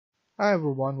Hi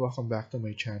everyone, welcome back to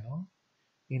my channel.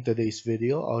 In today's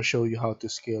video, I'll show you how to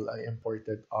scale an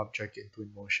imported object in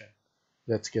Twinmotion.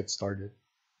 Let's get started.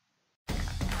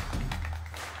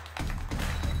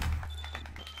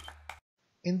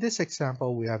 In this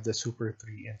example, we have the Super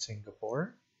 3 in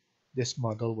Singapore. This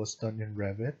model was done in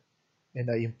Revit and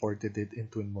I imported it in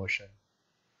Twinmotion.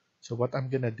 So what I'm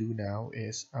gonna do now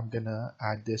is I'm gonna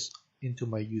add this into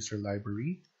my user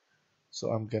library. So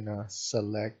I'm gonna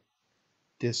select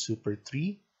this Super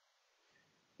 3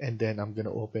 and then I'm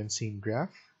gonna open Scene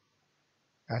Graph.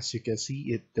 As you can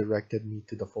see, it directed me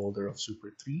to the folder of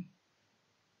Super 3.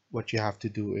 What you have to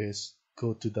do is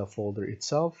go to the folder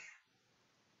itself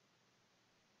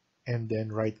and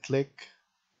then right click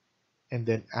and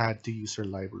then add to user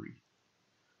library.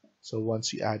 So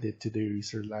once you add it to the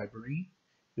user library,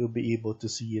 you'll be able to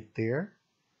see it there.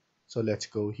 So let's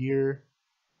go here,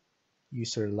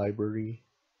 user library,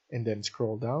 and then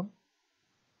scroll down.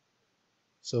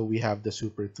 So we have the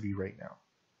Super 3 right now.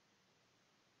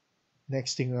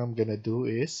 Next thing I'm gonna do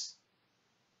is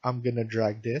I'm gonna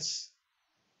drag this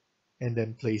and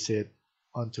then place it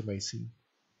onto my scene.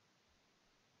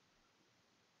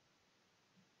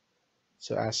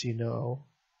 So as you know,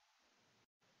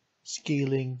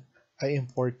 scaling an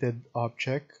imported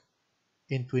object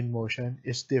in Twinmotion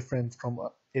is different from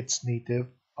its native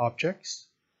objects.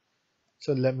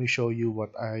 So let me show you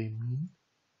what I mean.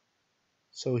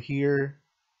 So here,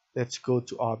 let's go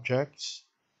to Objects,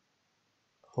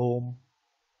 Home,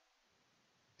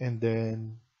 and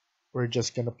then we're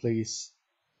just gonna place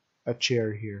a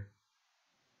chair here.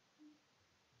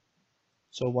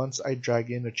 So once I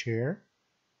drag in a chair,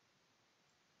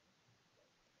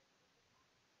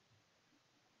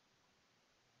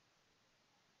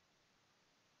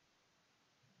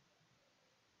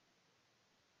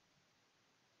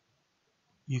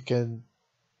 you can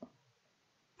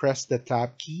press the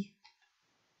Tab key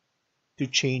to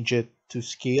change it to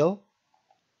scale,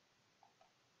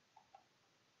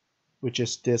 which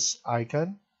is this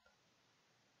icon.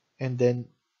 And then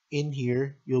in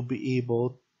here, you'll be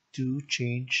able to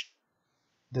change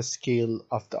the scale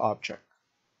of the object.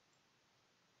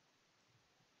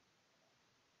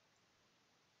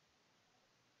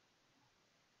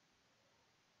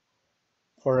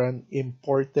 For an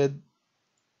imported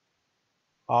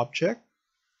object,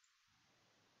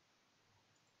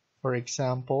 for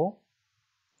example,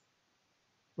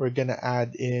 we're gonna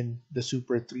add in the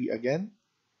Super 3 again.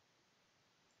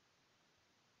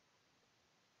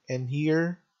 And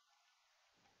here,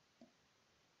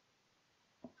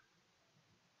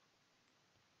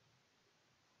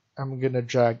 I'm gonna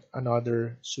drag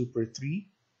another Super 3.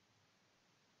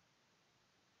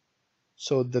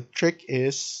 So the trick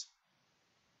is,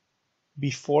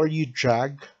 before you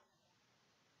drag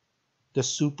the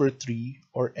Super 3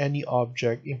 or any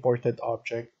object, imported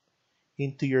object,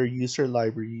 into your user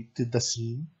library to the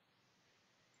scene,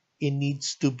 it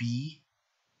needs to be,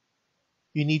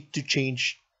 you need to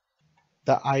change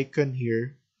the icon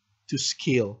here to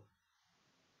scale.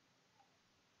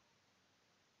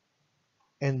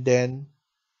 And then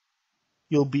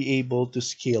you'll be able to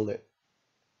scale it.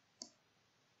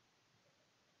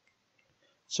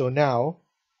 So now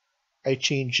I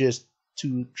change this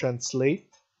to translate.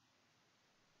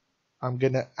 I'm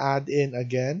gonna add in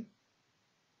again.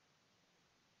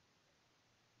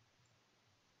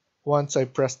 Once I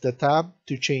press the tab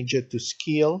to change it to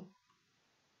scale,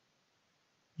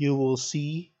 you will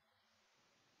see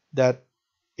that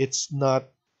it's not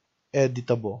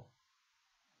editable.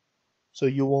 So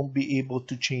you won't be able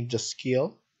to change the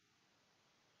scale.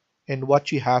 And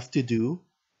what you have to do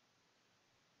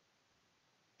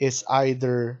is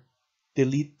either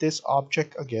delete this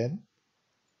object again,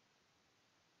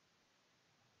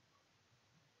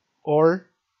 or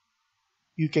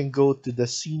you can go to the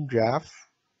scene graph.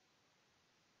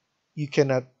 You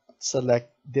cannot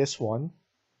select this one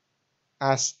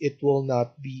as it will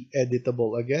not be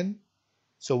editable again.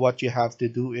 So what you have to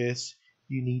do is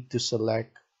you need to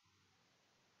select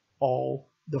all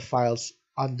the files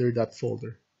under that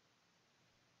folder.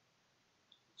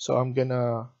 So I'm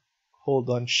gonna hold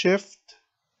on Shift,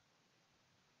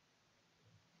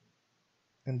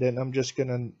 and then I'm just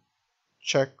gonna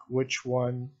check which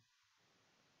one.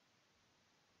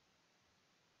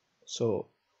 So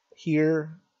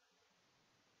here,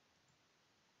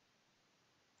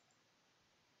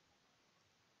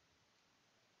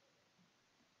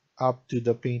 up to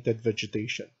the painted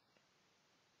vegetation.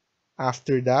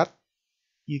 After that,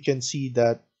 you can see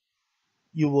that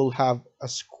you will have a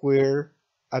square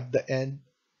at the end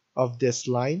of this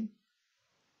line,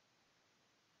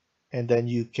 and then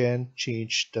you can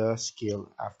change the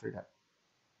scale after that.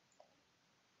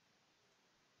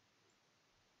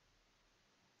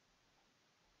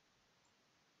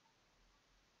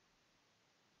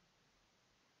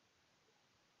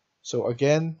 So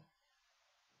again,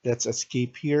 let's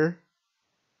escape here.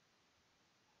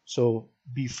 So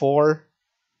before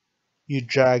you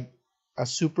drag a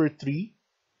super tree,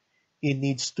 it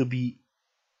needs to be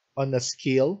on a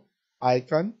scale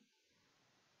icon,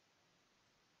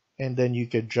 and then you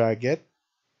can drag it,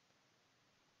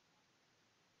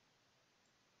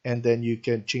 and then you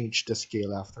can change the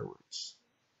scale afterwards.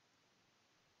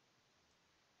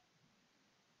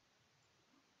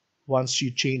 Once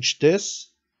you change this,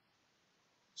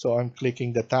 so I'm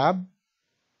clicking the tab,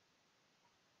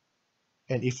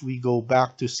 and if we go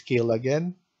back to scale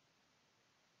again,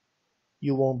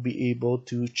 you won't be able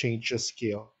to change the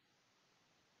scale.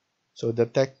 So the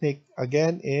technique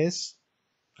again is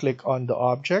click on the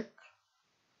object.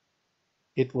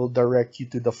 It will direct you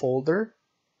to the folder.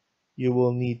 You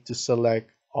will need to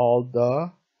select all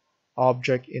the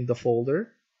object in the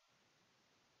folder,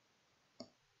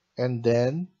 and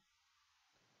then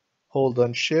hold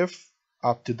on shift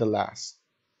up to the last.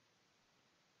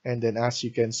 And then as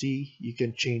you can see, you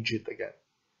can change it again.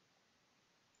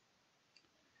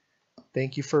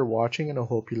 Thank you for watching, and I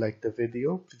hope you liked the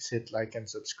video. Please hit like and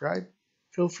subscribe.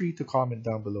 Feel free to comment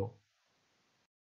down below.